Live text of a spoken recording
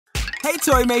Hey,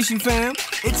 Toymation fam.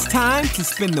 It's time to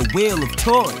spin the wheel of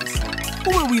toys.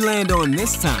 Who will we land on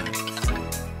this time?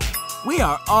 We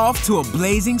are off to a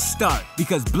blazing start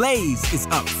because Blaze is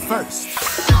up first.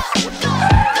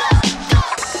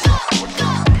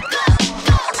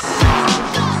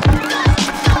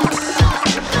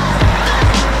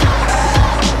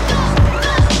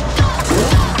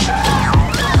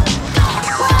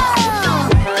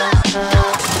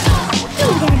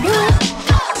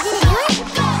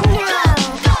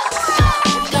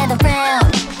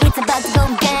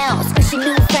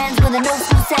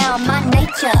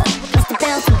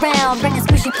 Bringing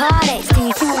squishy parties to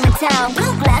your human town.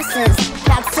 Blue glasses,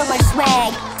 got so much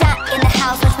swag. Dot in the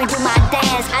house, watch me do my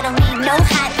dance. I don't need no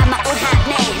hype, I'm my own hot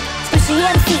man. Squishy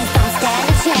MCs don't stand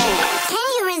a chance. Can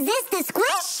you resist the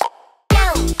squish? Go,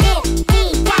 dip,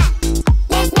 dee, dot.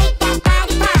 Let's make that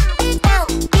body pop. Go,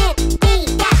 dip, dee,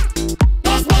 dot.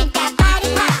 Let's make that body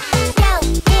pop. Go,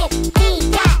 dip,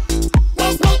 dee, dot.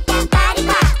 Let's make that body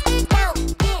pop. Go,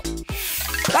 dip.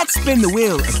 Let's spin the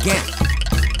wheel again.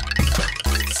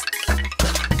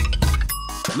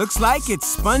 Looks like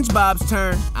it's SpongeBob's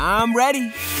turn. I'm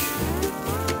ready.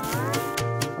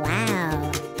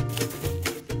 Wow.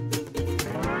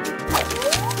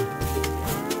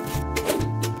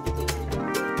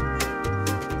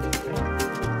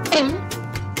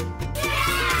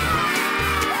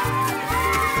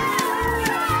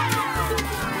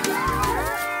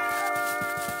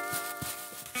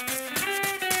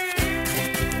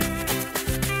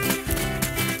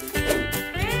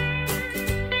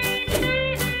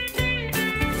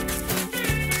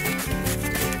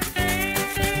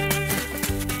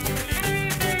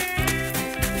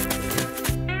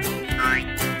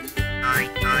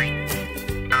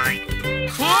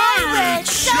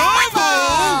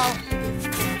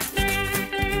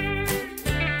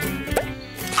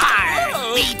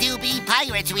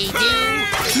 We do.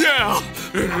 Yeah.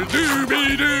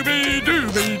 Doobie doobie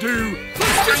doobie doo.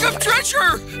 Let's dig up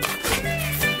treasure.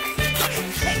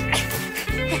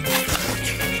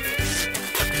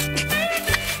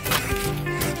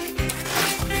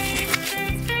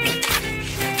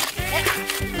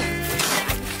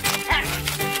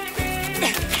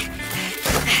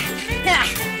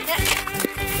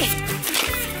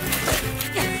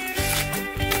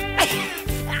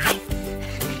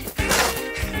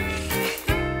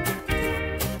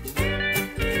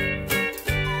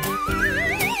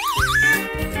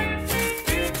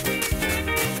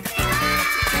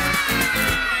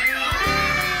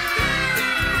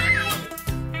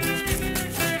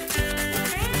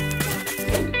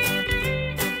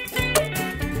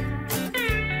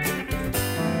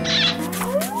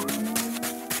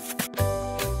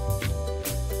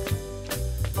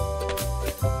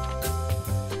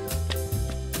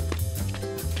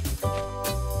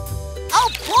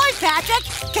 Patrick,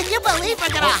 can you believe we're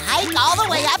gonna hike all the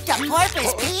way up to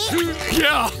Porpoise Peak?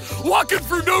 Yeah, walking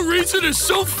for no reason is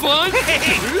so fun.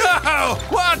 No,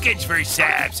 walking's for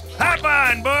saps. Hop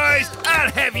on, boys.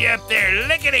 I'll have you up there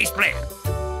lickety-split.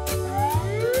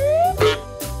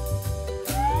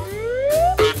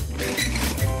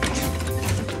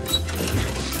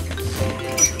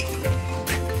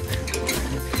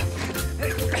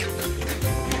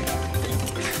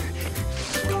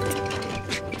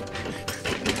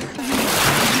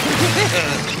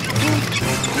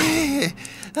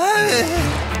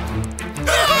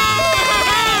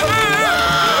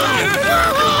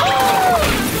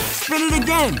 Spin it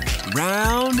again.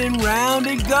 Round and round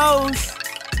it goes.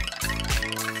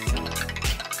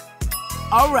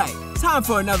 All right, time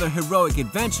for another heroic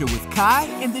adventure with Kai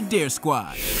and the Deer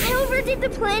Squad. I overdid the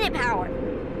planet power.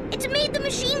 It's made the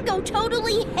machine go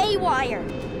totally haywire.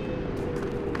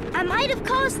 I might have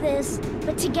caused this,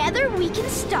 but together we can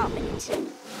stop it.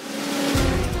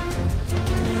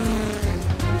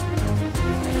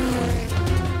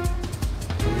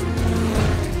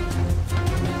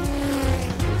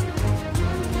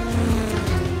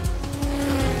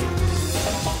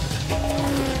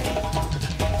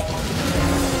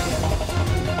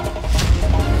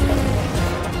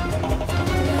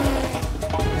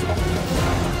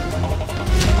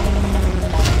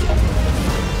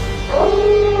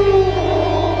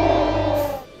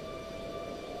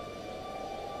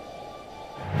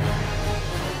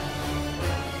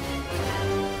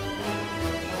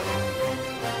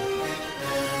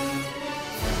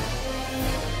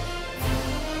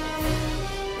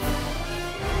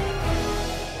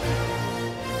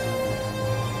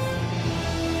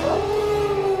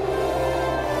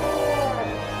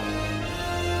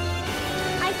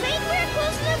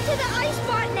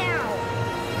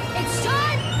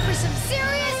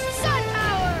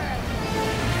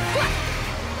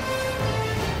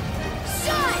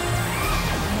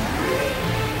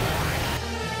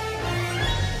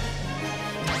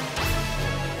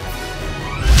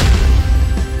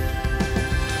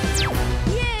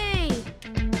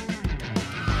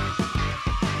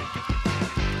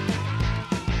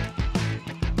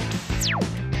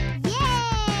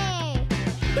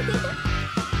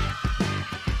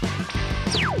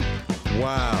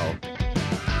 Wow.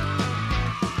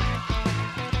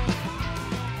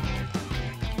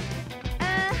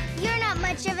 You're not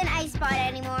much of an ice bot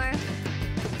anymore.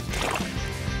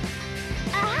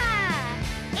 Aha!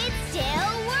 It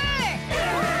still works!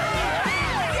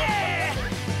 Yeah!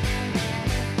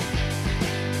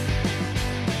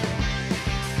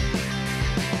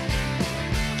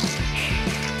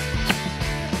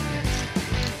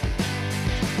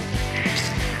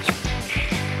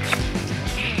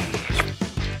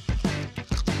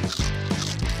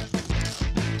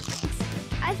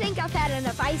 I think I've had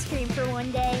enough ice cream for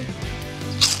one day.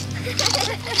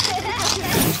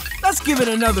 Let's give it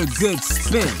another good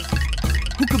spin.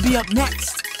 Who could be up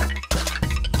next?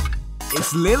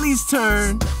 It's Lily's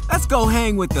turn. Let's go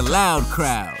hang with the loud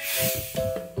crowd.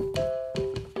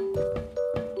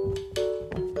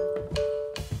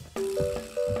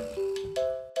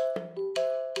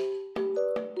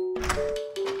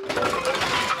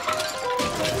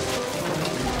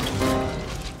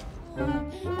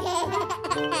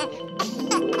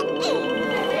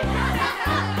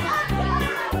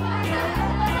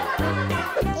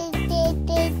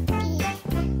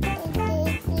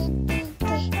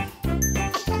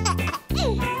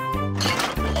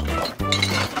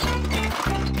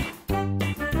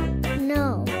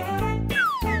 No.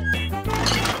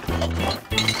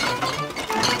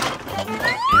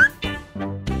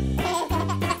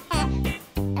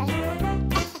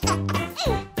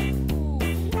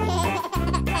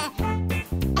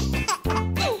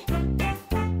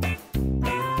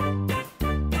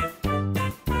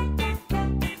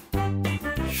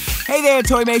 Hey there,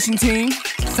 Toymation team.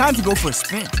 It's time to go for a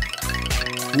spin.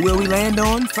 Who will we land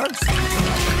on first?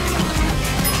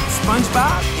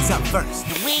 SpongeBob is up first.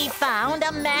 We found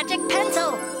a magic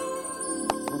pencil.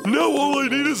 Now all I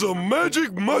need is a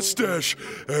magic mustache,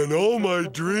 and all my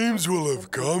dreams will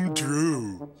have come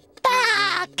true.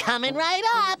 Ah, coming right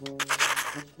up.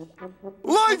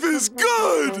 Life is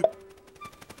good!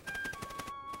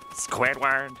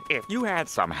 Squidward, if you had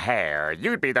some hair,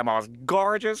 you'd be the most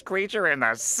gorgeous creature in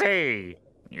the sea.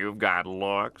 You've got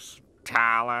looks,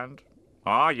 talent.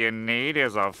 All you need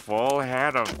is a full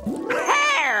head of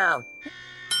hair!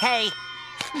 Hey,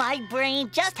 my brain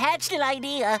just hatched an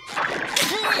idea.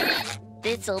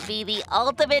 This'll be the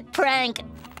ultimate prank.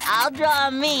 I'll draw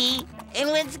me,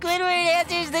 and when Squidward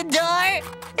answers the door,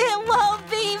 it won't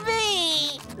be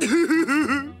me.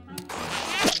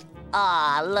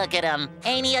 Aw, look at him.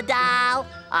 Ain't he a doll?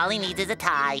 All he needs is a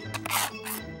tie.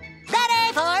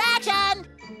 Ready for action!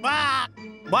 Quack!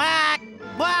 Quack!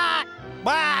 Quack!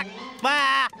 Quack!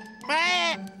 Quack!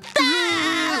 Quack!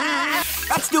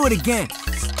 Let's do it again.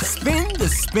 Spin the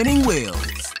spinning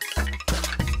wheels.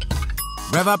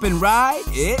 Rev up and ride,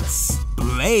 it's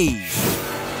Blaze.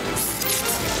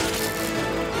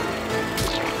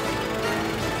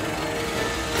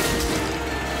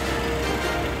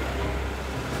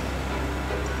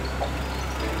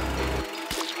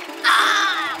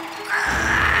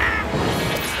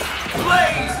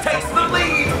 Blaze takes the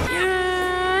lead!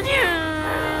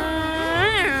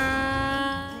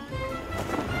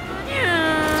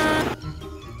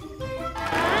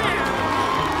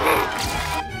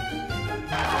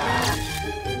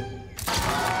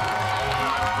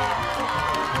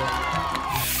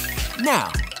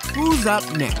 Now, who's up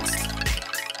next?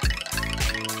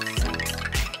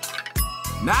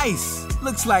 Nice!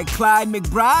 Looks like Clyde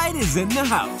McBride is in the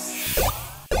house.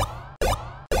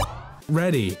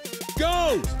 Ready.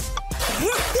 Go!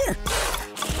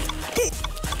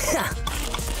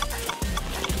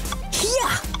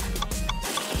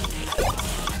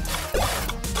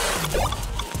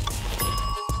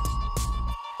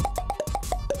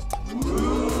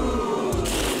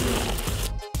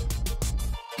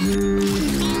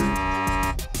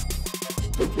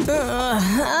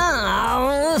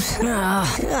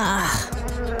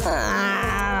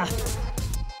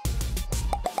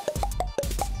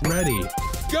 Ready.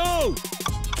 Go!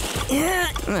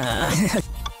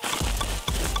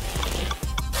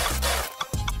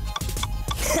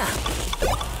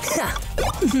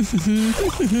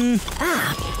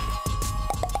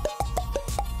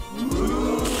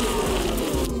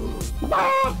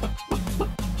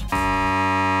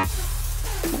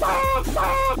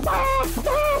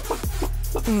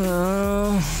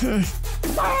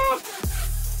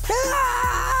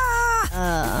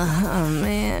 Oh,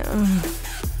 man.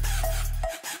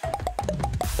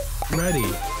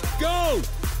 Ready. Go!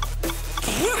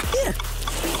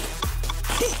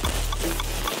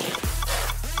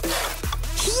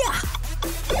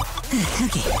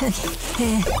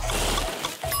 Okay.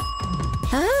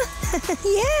 Huh?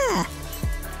 Yeah.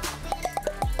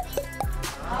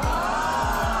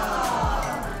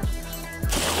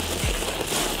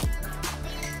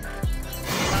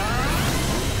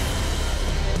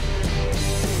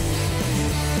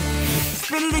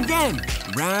 spin it again.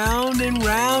 Round and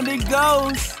round it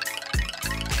goes.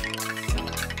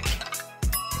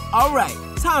 All right,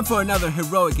 time for another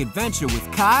heroic adventure with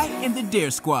Kai and the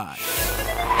Deer Squad.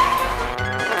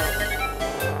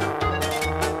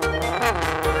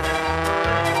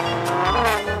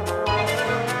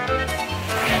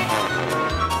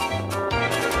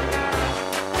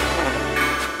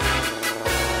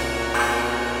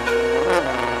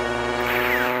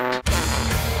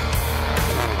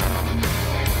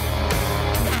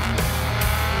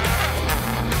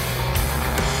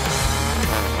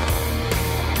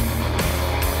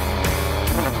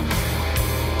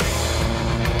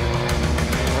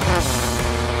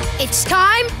 It's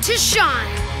time to shine.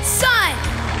 Sun.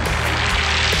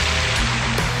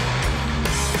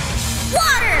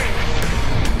 Water.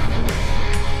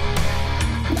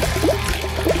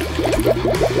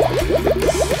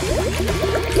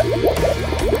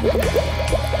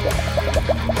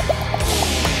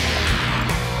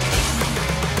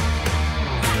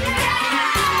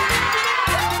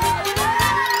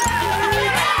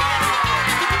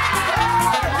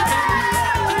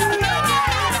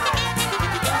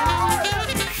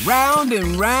 Round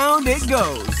and round it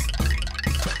goes.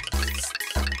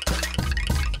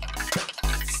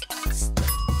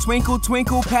 Twinkle,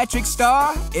 twinkle, Patrick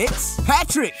Star, it's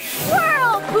Patrick.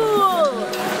 Whirlpool.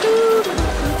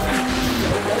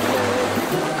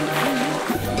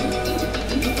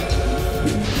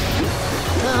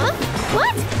 Huh?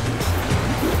 What?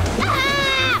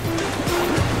 Ah!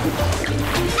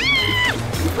 Ah!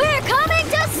 We're coming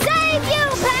to save you,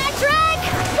 Patrick!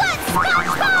 What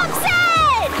SpongeBob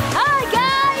said! Hi,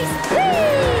 guys!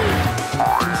 Whee!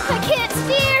 I can't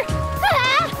steer!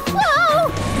 Ah! Whoa!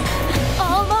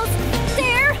 Almost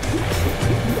there!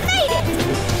 Made it!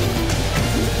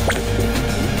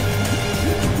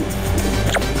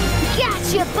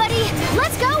 Gotcha, buddy!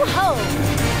 Let's go home!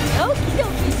 Okie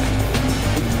dokie!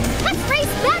 Let's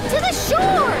race back to the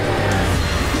shore!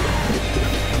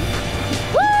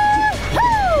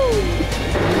 Woo-hoo!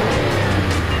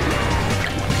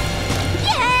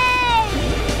 Yay!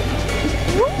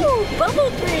 Ooh,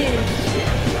 bubble bridge!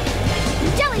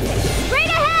 Jellyfish,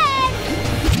 straight ahead!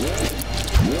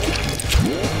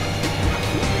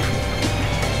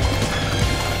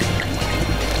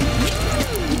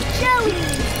 Jelly!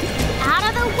 Out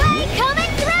of the way,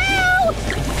 coming through!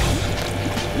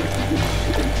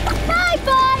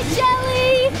 Bye-bye,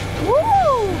 Jelly!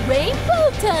 Woo! Rainbow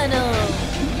tunnel!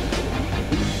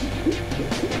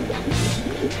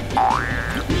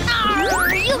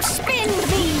 Arr, you spin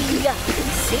me!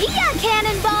 See ya,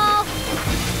 Cannonball!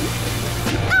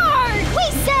 Arr, we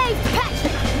saved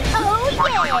Patrick! Oh,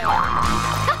 yeah!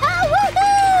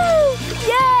 Woohoo!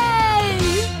 Yay!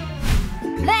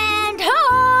 Land ho!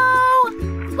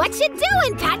 What you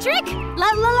doing, Patrick? La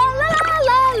la la la la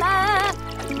la la!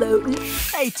 Floating.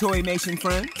 Hey, Toymation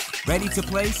friends. Ready to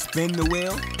play Spin the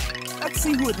Wheel? Let's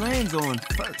see who it lands on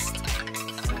first.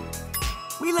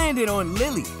 We landed on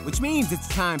Lily, which means it's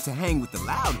time to hang with the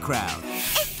loud crowd.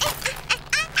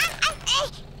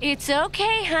 It's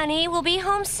okay, honey. We'll be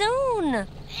home soon.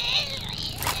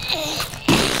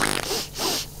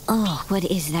 Oh, what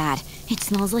is that? It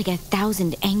smells like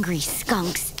 1,000 angry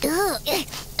skunks. Ugh.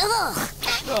 Ugh.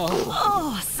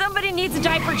 Oh, somebody needs a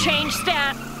diaper change,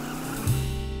 Stat.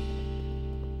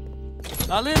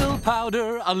 A little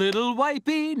powder, a little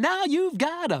wipey. Now you've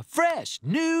got a fresh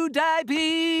new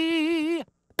diaper.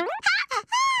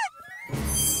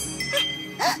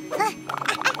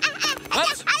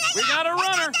 Oops, we got a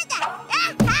runner.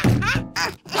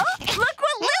 Oh, look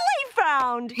what Lily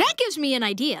found. That gives me an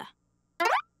idea.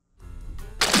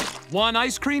 One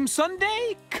ice cream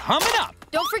sundae coming up.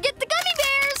 Don't forget the gummy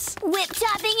bears. Whip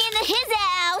topping in his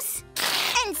house.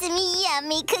 And some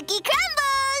yummy cookie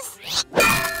crumbles.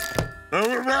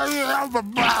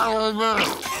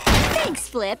 Thanks,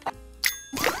 Flip.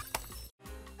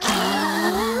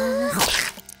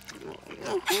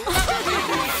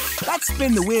 Let's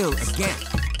spin the wheel again.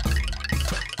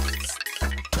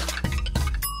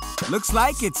 Looks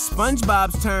like it's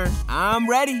SpongeBob's turn. I'm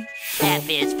ready. F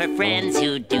is for friends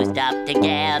who do stuff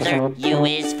together. U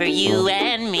is for you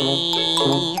and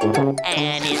me.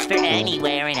 N is for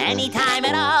anywhere and anytime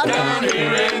at all. Down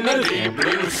here in the deep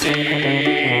blue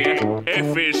sea.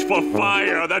 F is for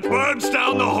fire that burns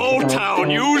down the whole town.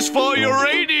 U's for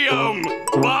uranium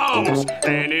bombs.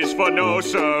 N is for no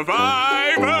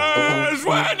survivors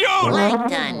when you're...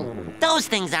 Plankton. Those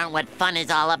things aren't what fun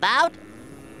is all about.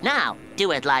 Now,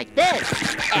 do it like this.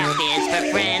 F is for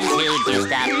friends who do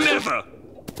stuff. Never!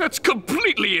 That's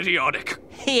completely idiotic.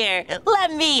 Here,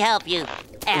 let me help you.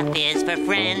 F is for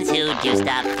friends who do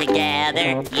stuff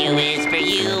together. U is for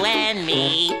you and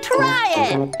me. Try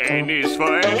it! N is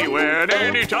for anywhere and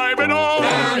anytime at all.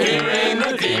 Down here in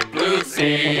the deep blue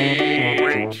sea.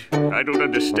 Wait, I don't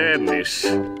understand this.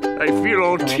 I feel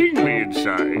all tingly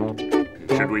inside.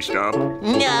 Should we stop?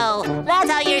 No, that's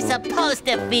how you're supposed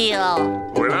to feel.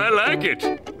 Well, I like it.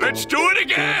 Let's do it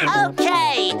again.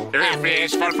 Okay. F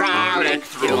is for frolic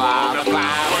through all the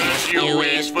flowers. U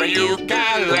is for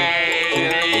ukulele.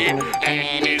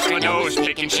 N is for nose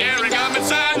picking, sharing gum and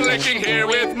sun licking here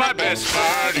with my best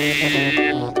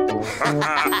buddy.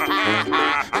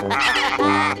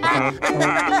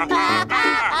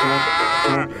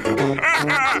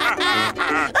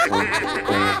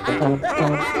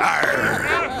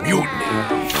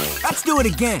 Mutiny. Let's do it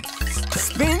again.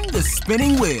 Spin the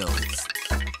spinning wheels.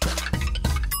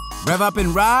 Rev up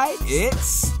and ride,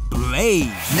 it's Blaze.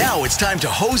 Now it's time to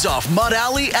hose off Mud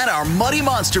Alley and our muddy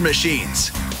monster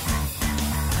machines.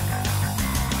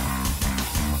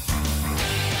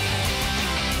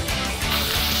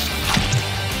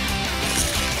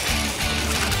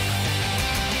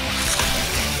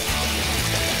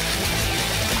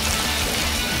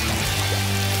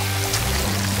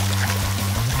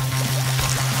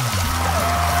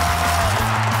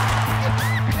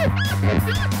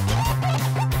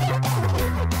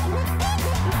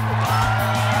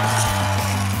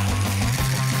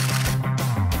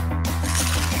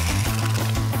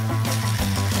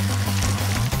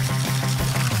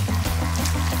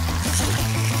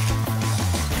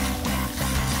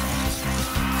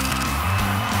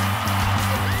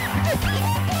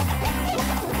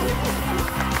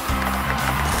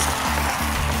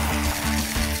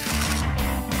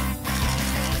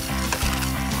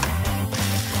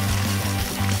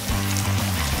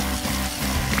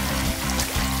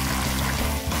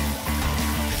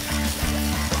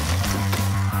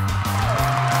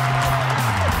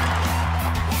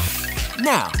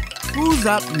 Now, who's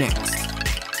up next?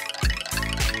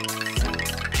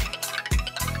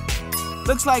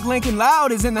 Looks like Lincoln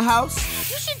Loud is in the house.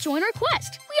 You should join our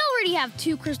quest. We already have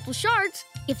 2 crystal shards,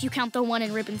 if you count the one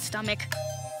in Ribbon's stomach.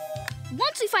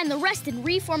 Once we find the rest and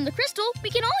reform the crystal, we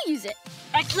can all use it.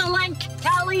 Excellent,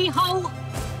 tally-ho!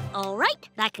 All right,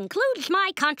 that concludes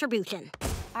my contribution.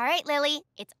 All right, Lily,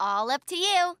 it's all up to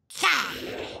you. Yeah!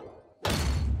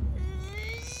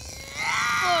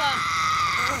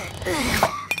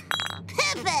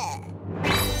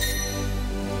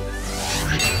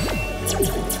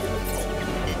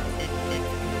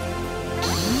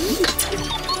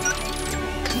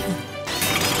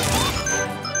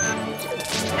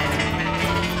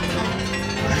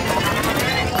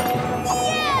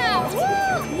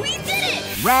 Woo! We did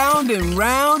it! Round and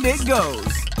round it goes.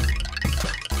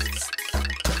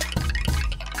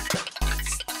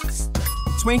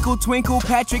 Twinkle, twinkle,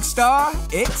 Patrick Star,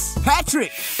 it's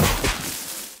Patrick.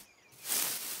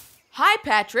 Hi,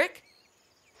 Patrick.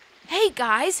 Hey,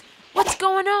 guys, what's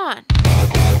going on?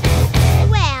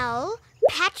 Well,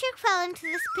 Patrick fell into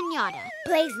this piñata.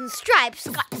 Blaze and Stripes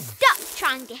got stuck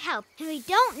trying to help, and we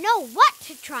don't know what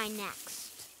to try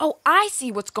next. Oh, I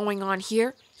see what's going on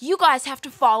here. You guys have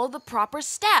to follow the proper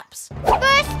steps.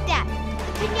 First step,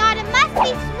 the piñata must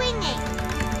be swinging.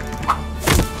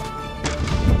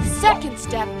 Second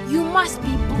step, you must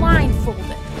be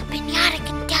blindfolded. The piñata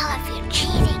can tell if you're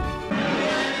cheating.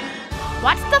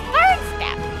 What's the third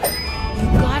step? You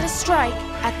gotta strike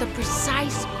at the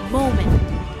precise moment.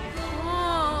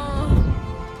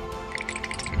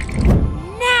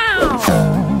 Now!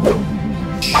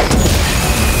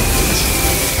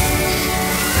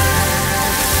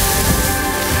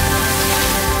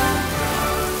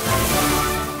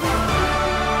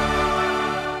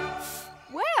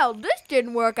 Well, this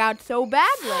didn't work out so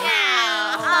badly.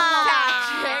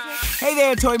 Hey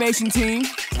there, Toymation team.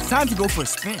 It's time to go for a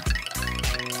spin.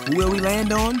 Who will we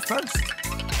land on first?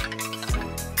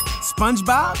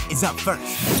 SpongeBob is up first.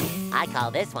 I call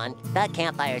this one the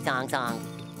Campfire Song.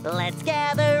 Let's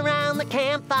gather around the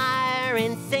campfire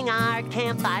and sing our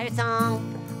campfire song.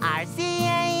 Our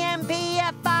CAMPFIRESONG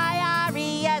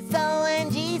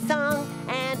song.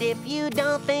 And if you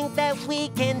don't think that we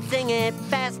can sing it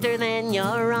faster, then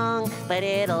you're wrong. But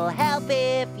it'll help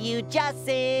if you just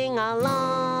sing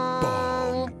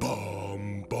along.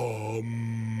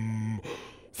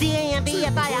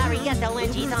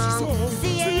 CAMPFIRESONG song.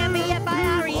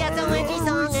 CAMPFIRESONG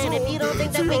song. And if you don't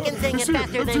think that we can sing it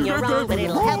faster, then you're wrong. But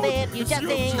it'll help if you just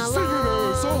sing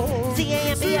along.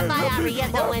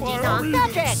 CAMPFIRESONG song.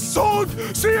 Patrick! Song!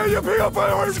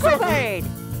 CAMPFIRESONG! Squidward!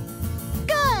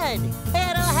 Good!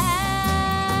 It'll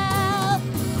help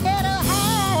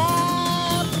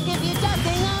if you just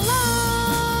sing along.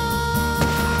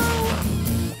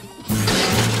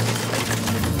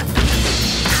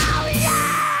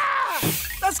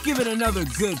 give it another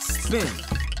good spin.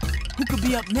 Who could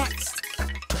be up next?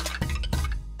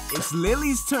 It's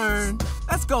Lily's turn.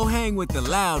 Let's go hang with the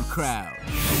loud crowd.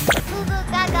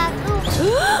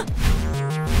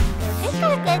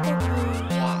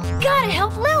 Gotta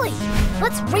help Lily.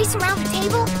 Let's race around the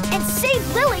table and save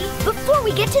Lily before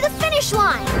we get to the finish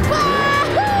line.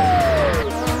 Wahoo!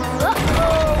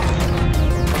 Uh-oh!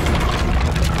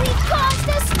 We caused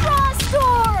a straw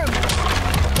storm!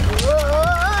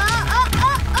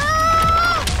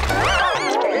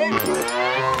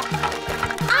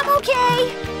 I'm okay.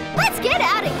 Let's get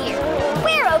out of here.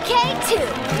 We're okay too.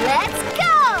 Let's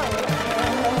go!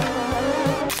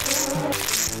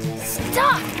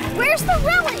 Stop! Where's the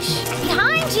relish?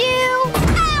 Behind you!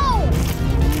 Ow!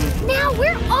 Now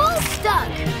we're all stuck.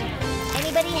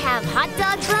 Anybody have hot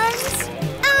dog buns?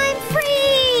 I'm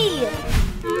free!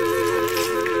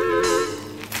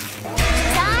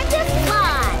 Time to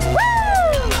fly!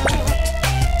 Woo!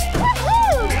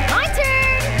 Woohoo! My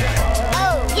turn!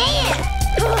 Oh, yeah!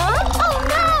 Huh? Oh,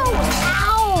 no!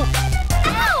 Ow!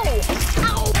 Ow!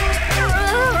 Ow!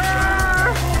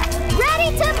 Ready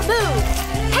to move!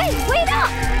 Hey, wait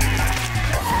up!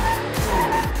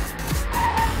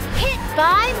 Hit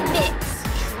by Mix.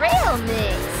 Trail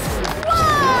Mix. Whoa!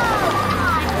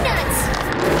 Ah, nuts!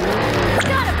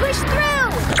 Gotta push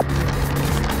through!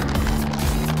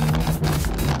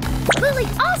 Lily,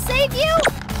 I'll save you!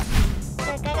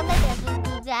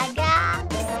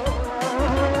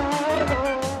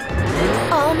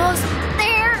 Almost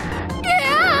there!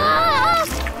 Yeah!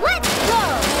 Let's go!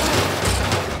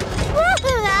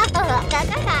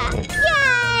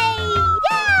 Yay!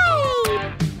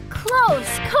 Yay!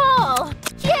 Close call!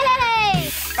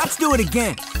 Yay! Let's do it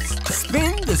again.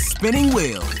 Spin the spinning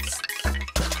wheels.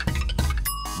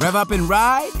 Rev up and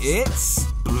ride, it's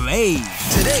Blaze.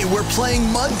 Today we're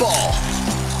playing mud ball.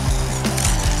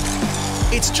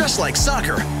 It's just like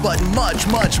soccer, but much,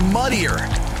 much muddier.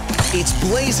 It's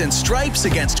Blaze and Stripes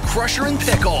against Crusher and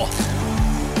Pickle.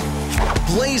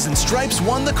 Blaze and Stripes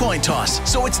won the coin toss,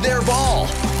 so it's their ball.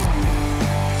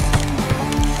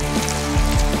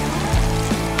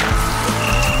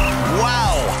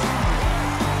 Wow!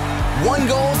 1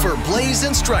 goal for Blaze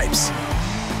and Stripes.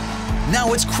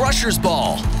 Now it's Crusher's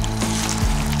ball.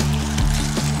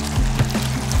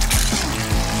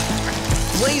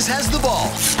 Blaze has the ball,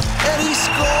 and he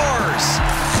scores!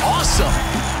 Awesome!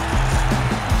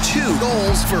 2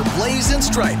 goals for Blaze and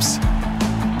Stripes.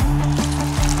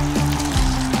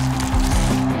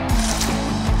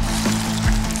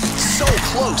 So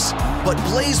close, but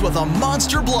Blaze with a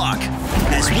monster block.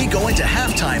 As we go into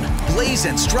halftime, Blaze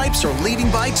and Stripes are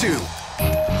leading by 2.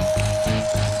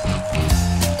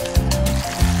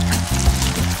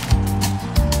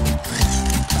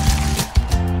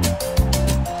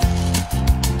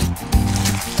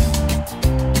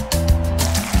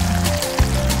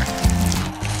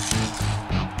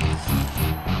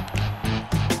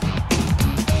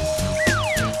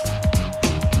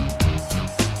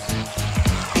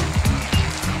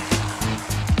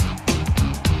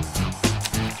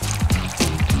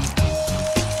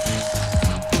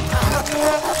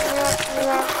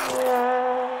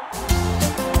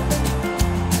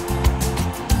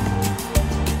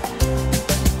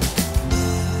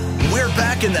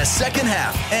 In the second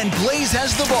half, and Blaze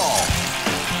has the ball.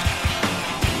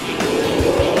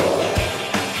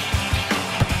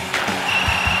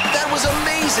 That was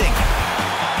amazing!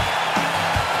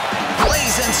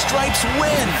 Blaze and Stripes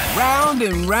win! Round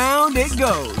and round it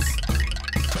goes.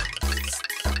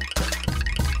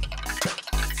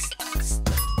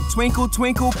 Twinkle,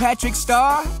 twinkle, Patrick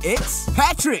Star, it's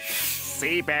Patrick!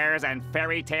 Sea bears and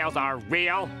fairy tales are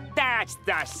real? That's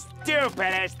the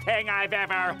stupidest thing I've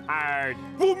ever heard.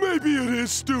 Well, maybe it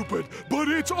is stupid, but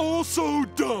it's also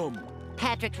dumb.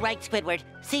 Patrick's right, Squidward.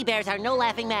 Sea bears are no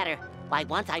laughing matter. Why,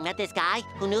 once I met this guy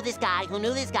who knew this guy who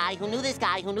knew this guy who knew this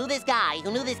guy who knew this guy who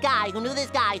knew this guy who knew this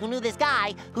guy who knew this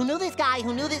guy who knew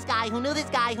this guy who knew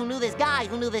this guy who knew this guy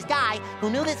who knew this guy who knew this guy who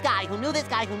knew this guy who knew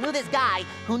this guy who knew this guy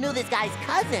who knew this guy's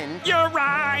cousin. You're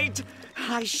right.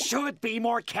 I should be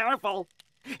more careful.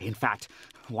 In fact,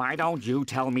 why don't you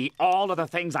tell me all of the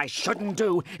things I shouldn't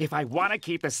do if I want to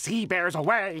keep the sea bears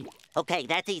away? Okay,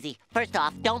 that's easy. First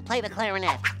off, don't play the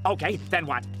clarinet. Okay, then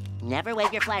what? Never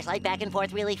wave your flashlight back and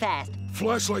forth really fast.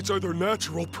 Flashlights are their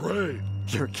natural prey.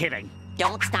 You're kidding.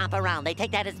 Don't stomp around. They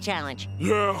take that as a challenge.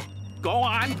 Yeah. Go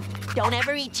on. Don't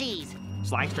ever eat cheese.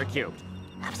 Sliced or cubed?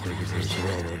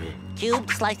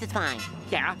 Cubed, sliced is fine.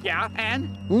 Yeah,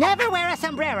 and? Never wear a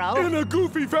sombrero. In a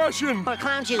goofy fashion. Or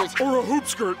clown shoes. Or a hoop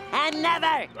skirt. And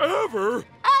never. Ever.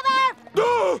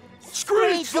 Ever.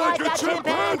 Screech like a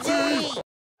chimpanzee.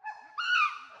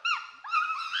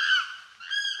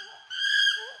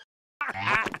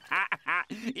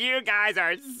 You guys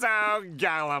are so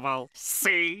gullible.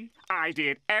 See? I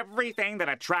did everything that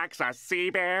attracts a sea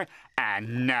bear,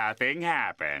 and nothing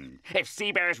happened. If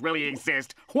sea bears really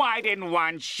exist, why didn't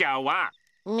one show up?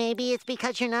 Maybe it's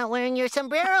because you're not wearing your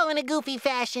sombrero in a goofy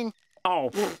fashion.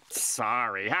 Oh,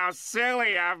 sorry. How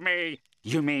silly of me.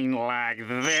 You mean like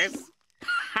this?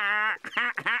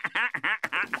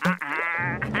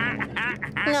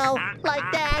 No,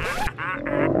 like that.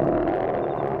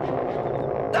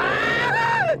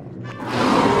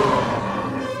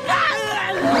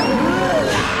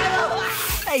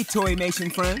 Hey,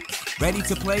 Toymation friends. Ready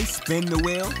to play Spin the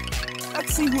Wheel?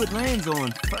 Let's see who it lands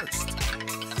on first.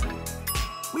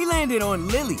 We landed on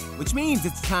Lily, which means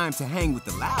it's time to hang with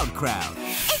the loud crowd.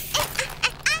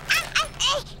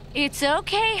 It's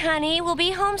okay, honey. We'll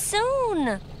be home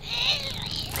soon.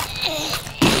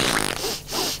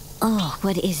 Oh,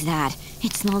 what is that?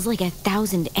 It smells like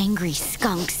 1,000 angry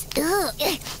skunks. Ugh.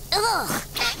 Ugh.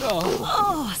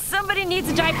 Oh, somebody needs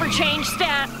a diaper change,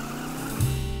 Stat.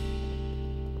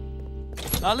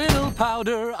 A little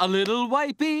powder, a little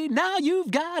wipey. Now you've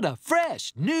got a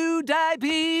fresh new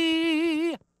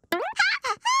diaper.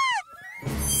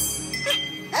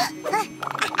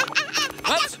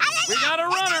 Oops, we got a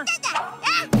runner.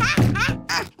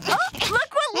 Oh,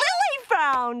 look what Lily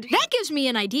found. That gives me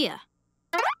an idea.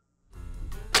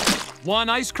 One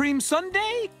ice cream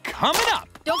sundae coming up.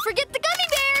 Don't forget the gummy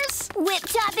bears. Whip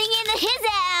topping in his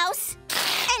house.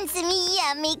 And some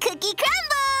yummy cookie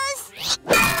crumbles.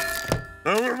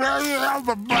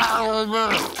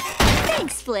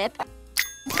 Thanks, Flip.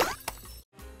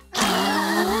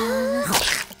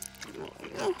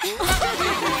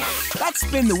 Let's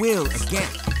spin the wheel again.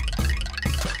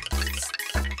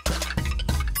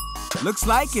 Looks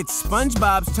like it's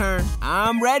SpongeBob's turn.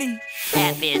 I'm ready.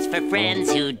 F is for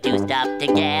friends who do stuff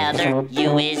together.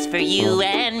 U is for you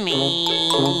and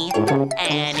me.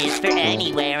 N is for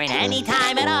anywhere and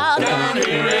anytime at all. Down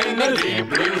here in the deep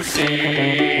blue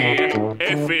sea.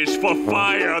 F is for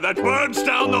fire that burns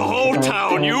down the whole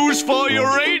town. Use for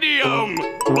uranium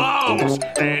bombs.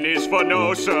 N is for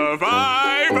no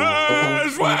survivors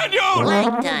when you're...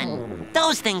 Plankton.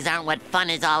 Those things aren't what fun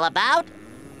is all about.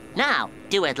 Now,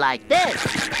 do it like this.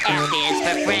 F is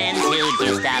for friends who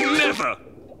do stuff... Never!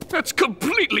 That's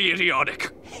completely idiotic.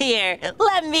 Here,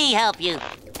 let me help you.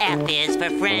 F is for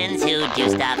friends who do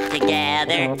stuff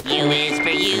together. U is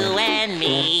for you and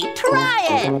me. Try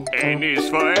it! N is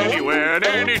for anywhere and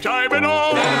anytime at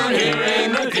all. Down here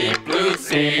in the deep blue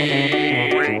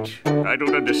sea. Wait, I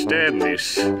don't understand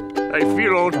this. I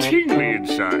feel all tingly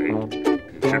inside.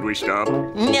 Should we stop?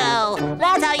 No,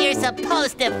 that's how you're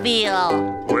supposed to feel.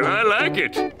 Well, I like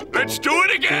it. Let's do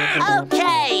it again.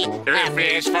 Okay. F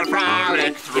is for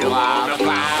frolic through all the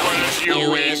flowers.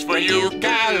 U is for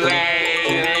ukulele.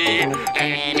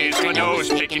 N is for nose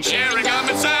picking, sharing gum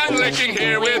and sun licking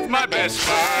here with my best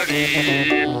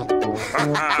buddy.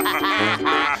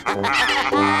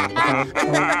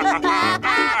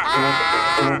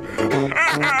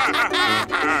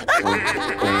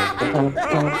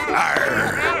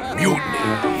 Mutiny.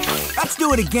 Let's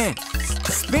do it again.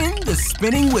 Spin the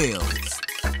spinning wheels.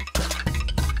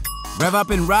 Rev up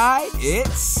and ride,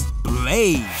 it's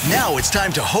Blaze. Now it's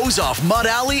time to hose off Mud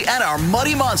Alley and our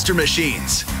muddy monster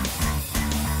machines.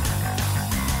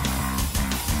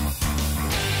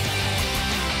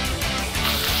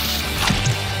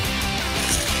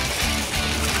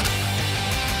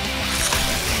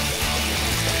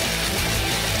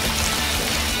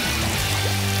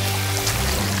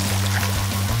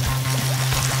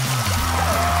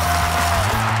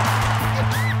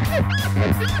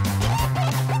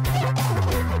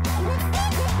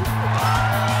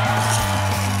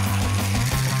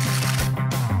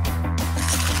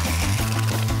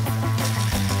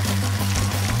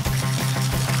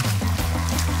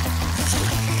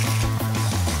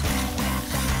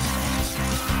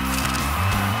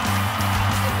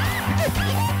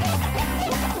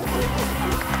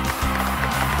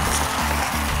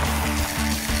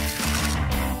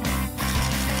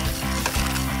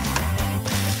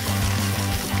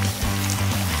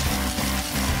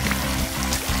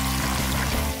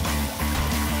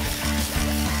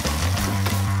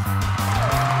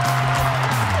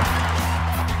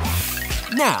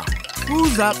 Now,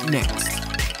 who's up next?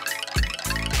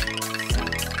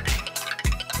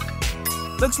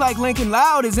 Looks like Lincoln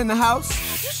Loud is in the house.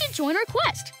 You should join our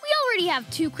quest. We already have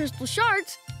 2 crystal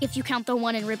shards, if you count the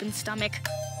one in Ribbon's stomach.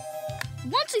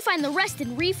 Once we find the rest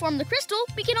and reform the crystal,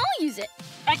 we can all use it.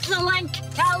 Excellent,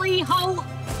 tally-ho!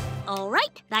 All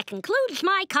right, that concludes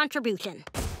my contribution.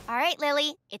 All right,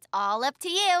 Lily, it's all up to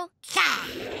you.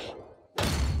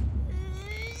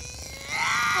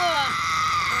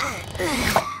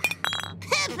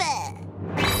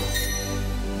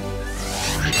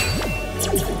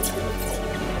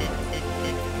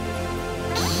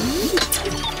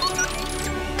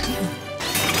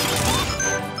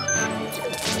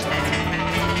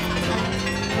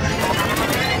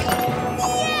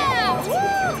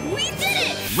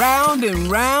 Round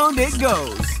and round it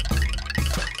goes.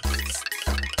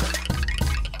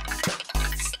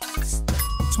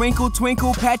 Twinkle,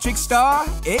 twinkle, Patrick Star,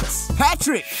 it's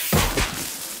Patrick.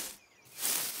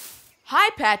 Hi,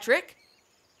 Patrick.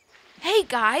 Hey,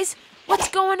 guys, what's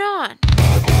going on?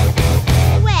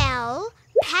 Well,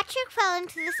 Patrick fell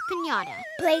into this piñata.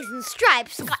 Blaze and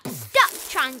Stripes got stuck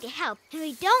trying to help, and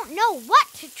we don't know what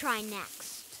to try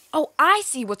next. Oh, I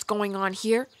see what's going on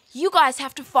here. You guys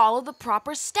have to follow the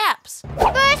proper steps.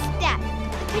 First step,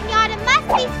 the piñata must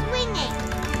be swinging.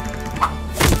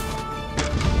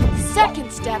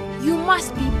 Second step, you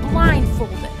must be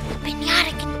blindfolded. The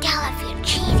piñata can tell if you're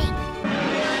cheating.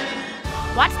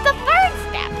 What's the third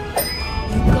step?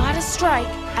 You gotta strike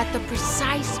at the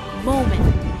precise moment.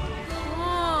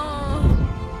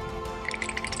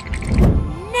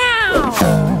 Now!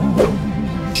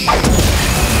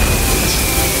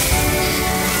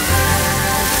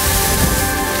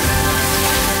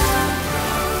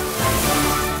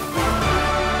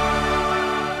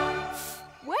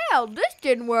 Well, this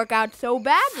didn't work out so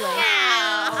badly.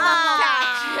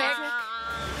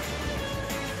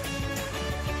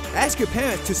 Ask your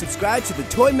parents to subscribe to the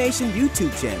Toymation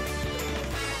YouTube channel.